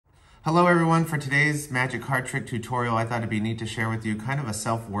Hello everyone, for today's magic card trick tutorial, I thought it'd be neat to share with you kind of a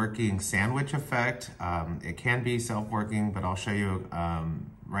self-working sandwich effect. It can be self-working, but I'll show you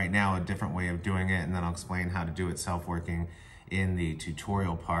right now a different way of doing it, and then I'll explain how to do it self-working in the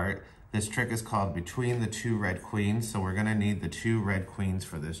tutorial part. This trick is called Between the Two Red Queens, so we're gonna need the two red queens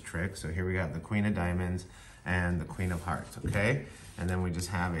for this trick. So here we got the Queen of Diamonds and the Queen of Hearts, okay? And then we just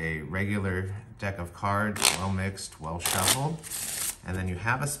have a regular deck of cards, well mixed, well shuffled. And then you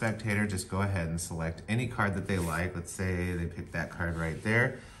have a spectator just go ahead and select any card that they like. Let's say they pick that card right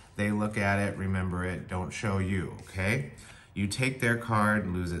there. They look at it, remember it, don't show you, okay? You take their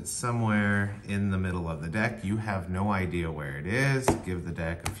card, lose it somewhere in the middle of the deck. You have no idea where it is. Give the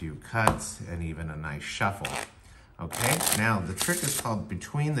deck a few cuts and even a nice shuffle. Okay, now the trick is called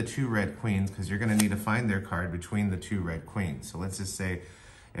Between the Two Red Queens because you're gonna need to find their card between the two red queens. So let's just say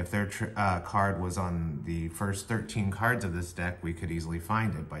if their card was on the first 13 cards of this deck, we could easily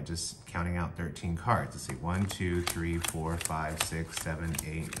find it by just counting out 13 cards. Let's see, 1, 2, 3, 4, 5, 6, 7,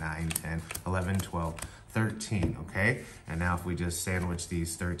 8, 9, 10, 11, 12, 13, okay? And now if we just sandwich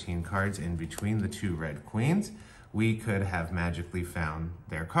these 13 cards in between the two red queens, we could have magically found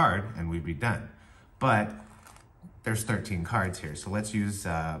their card and we'd be done. But there's 13 cards here, so let's use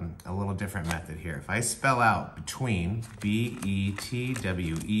a little different method here. If I spell out between, B-E-T-W-E-E-N,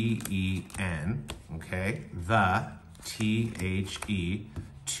 okay, the, T-H-E,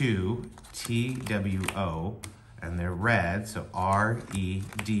 two, T-W-O, and they're red, so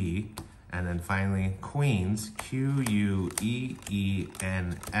R-E-D, and then finally queens, Q-U-E-E-N-S,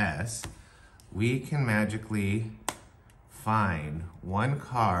 we can magically find one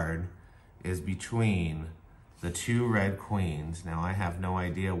card is between the two red queens. Now I have no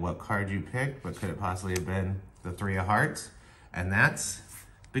idea what card you picked, but could it possibly have been the Three of Hearts? And that's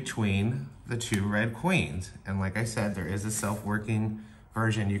between the two red queens. And like I said, there is a self-working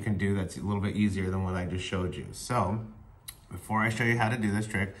version you can do that's a little bit easier than what I just showed you. So before I show you how to do this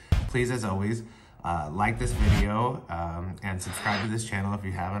trick, please, as always, like this video and subscribe to this channel if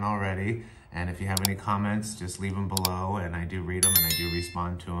you haven't already. And if you have any comments, just leave them below, and I do read them and I do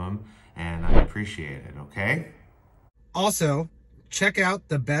respond to them, and I appreciate it, okay? Also, check out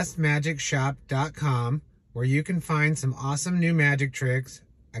thebestmagicshop.com, where you can find some awesome new magic tricks,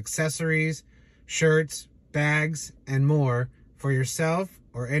 accessories, shirts, bags, and more for yourself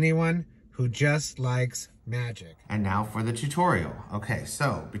or anyone who just likes magic. And now for the tutorial. Okay,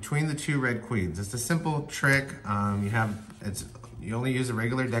 so between the two red queens, it's a simple trick. You only use a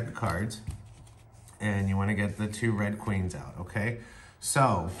regular deck of cards, and you want to get the two red queens out, okay?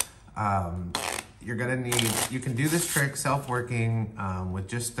 So you're gonna need, you can do this trick self-working with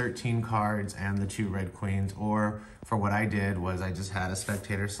just 13 cards and the two red queens, or for what I did was I just had a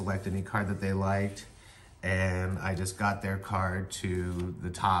spectator select any card that they liked, and I just got their card to the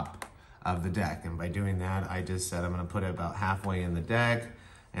top of the deck. And by doing that, I just said I'm gonna put it about halfway in the deck,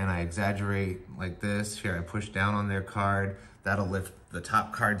 and I exaggerate like this. Here, I push down on their card. That'll lift the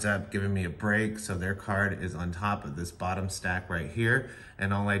top cards up, giving me a break, so their card is on top of this bottom stack right here.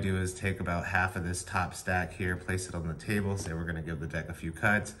 And all I do is take about half of this top stack here, place it on the table, say we're gonna give the deck a few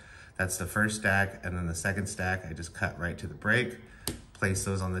cuts. That's the first stack, and then the second stack, I just cut right to the break, place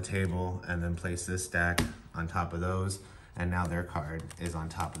those on the table, and then place this stack on top of those, and now their card is on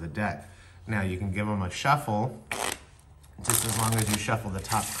top of the deck. Now you can give them a shuffle, just as long as you shuffle the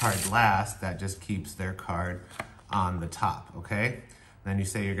top card last, that just keeps their card on the top, okay? Then you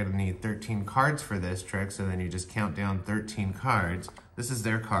say you're gonna need 13 cards for this trick, so then you just count down 13 cards. This is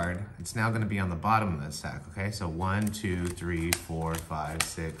their card. It's now gonna be on the bottom of the stack, okay? So 1, 2, 3, 4, 5,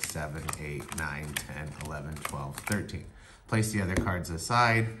 6, 7, 8, 9, 10, 11, 12, 13. Place the other cards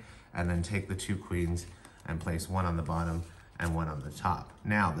aside, and then take the two queens and place one on the bottom and one on the top.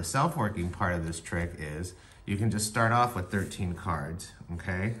 Now, the self-working part of this trick is you can just start off with 13 cards,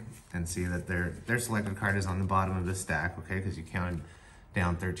 okay? And see that their selected card is on the bottom of the stack, okay? Because you counted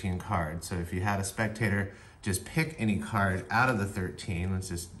down 13 cards. So if you had a spectator just pick any card out of the 13, let's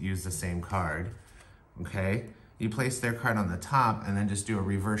just use the same card, okay? You place their card on the top and then just do a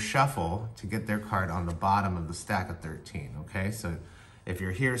reverse shuffle to get their card on the bottom of the stack of 13, okay? So if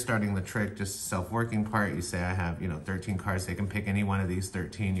you're here starting the trick, just self-working part, you say I have 13 cards, they can pick any one of these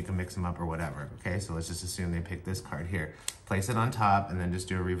 13, you can mix them up or whatever, okay? So let's just assume they pick this card here. Place it on top and then just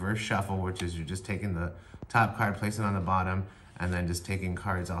do a reverse shuffle, which is you're just taking the top card, place it on the bottom, and then just taking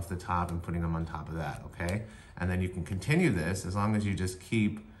cards off the top and putting them on top of that, okay? And then you can continue this as long as you just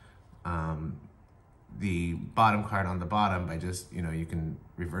keep the bottom card on the bottom by just, you can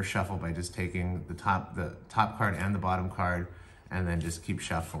reverse shuffle by just taking the top card and the bottom card, and then just keep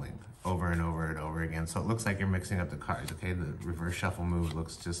shuffling. over and over and over again. So it looks like you're mixing up the cards, okay? The reverse shuffle move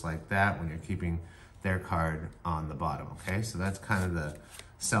looks just like that when you're keeping their card on the bottom, okay? So that's kind of the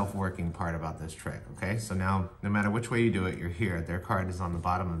self-working part about this trick, okay? So now, no matter which way you do it, you're here. Their card is on the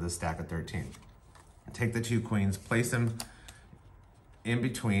bottom of this stack of 13. Take the 2 queens, place them in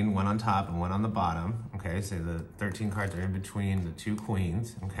between, one on top and one on the bottom, okay? So the 13 cards are in between the 2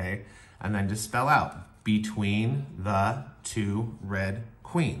 queens, okay? And then just spell out between the 2 red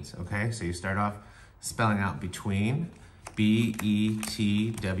queens, okay? So you start off spelling out between,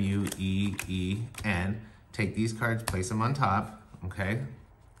 B-E-T-W-E-E-N. Take these cards, place them on top, okay?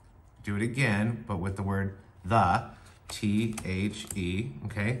 Do it again, but with the word the, T-H-E,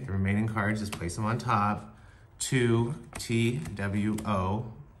 okay? The remaining cards, just place them on top. 2, T-W-O,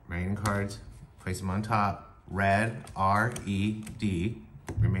 remaining cards, place them on top. Red, R-E-D,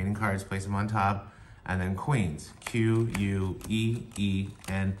 remaining cards, place them on top. And then queens, Q-U-E-E-N-S,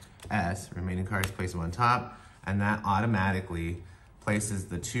 remaining cards, place them on top. And that automatically places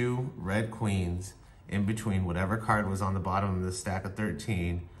the 2 red queens in between whatever card was on the bottom of the stack of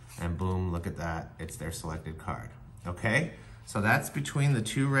 13, and boom, look at that, it's their selected card, okay? So that's between the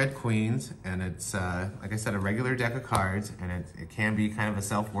 2 red queens, and it's, like I said, a regular deck of cards, and it can be kind of a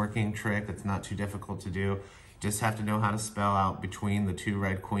self-working trick. It's not too difficult to do. Just have to know how to spell out between the 2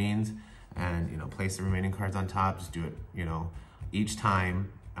 red queens, and, you know, place the remaining cards on top. Just do it, you know, each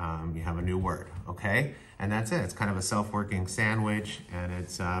time you have a new word, okay? And that's it. It's kind of a self-working sandwich, and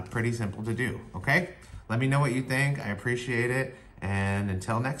it's pretty simple to do, okay? Let me know what you think. I appreciate it, and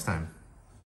until next time.